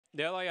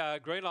There they are.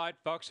 Green light.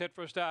 Fox set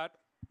for a start.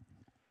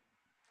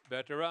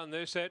 About to run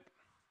this set.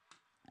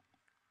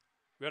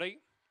 Ready?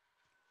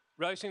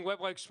 Racing Web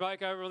like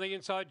Smoke over on the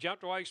inside,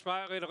 jumped away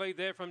smartly to lead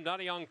there from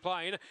Nunnyong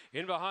Plain.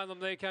 In behind them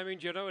there came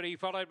Ingenuity,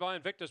 followed by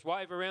Invictus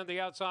Wave around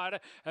the outside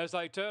as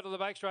they turn to the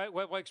back straight.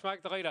 Web like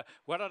Smoke the leader,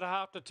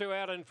 1.5 to 2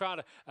 out in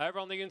front. Over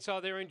on the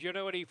inside there,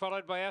 Ingenuity,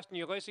 followed by Aston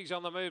Ulysses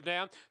on the move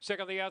now.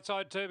 Second the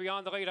outside, 2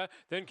 behind the leader.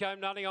 Then came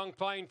Nunnyong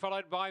Plain,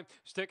 followed by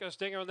Sticker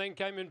Stinger, and then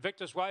came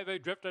Invictus Wave, who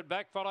drifted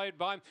back, followed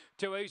by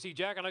Too Easy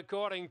Jack and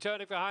According,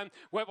 turning for home.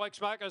 Web like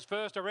Smoke is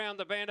first around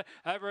the bend.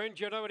 Over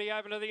Ingenuity,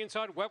 over to the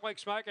inside. Web like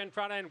Smoke in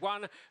front and one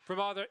from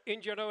either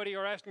Ingenuity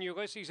or Aston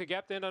Ulysses, a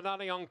gap then to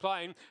Nunnyong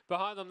Plain.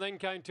 Behind them then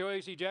came Too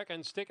Easy Jack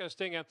and Sticker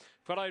Stinger,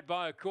 followed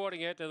by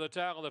According out to the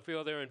tail of the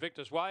field there,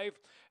 Invictus Wave.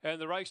 And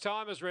the race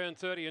time is round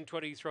 30 and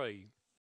 23.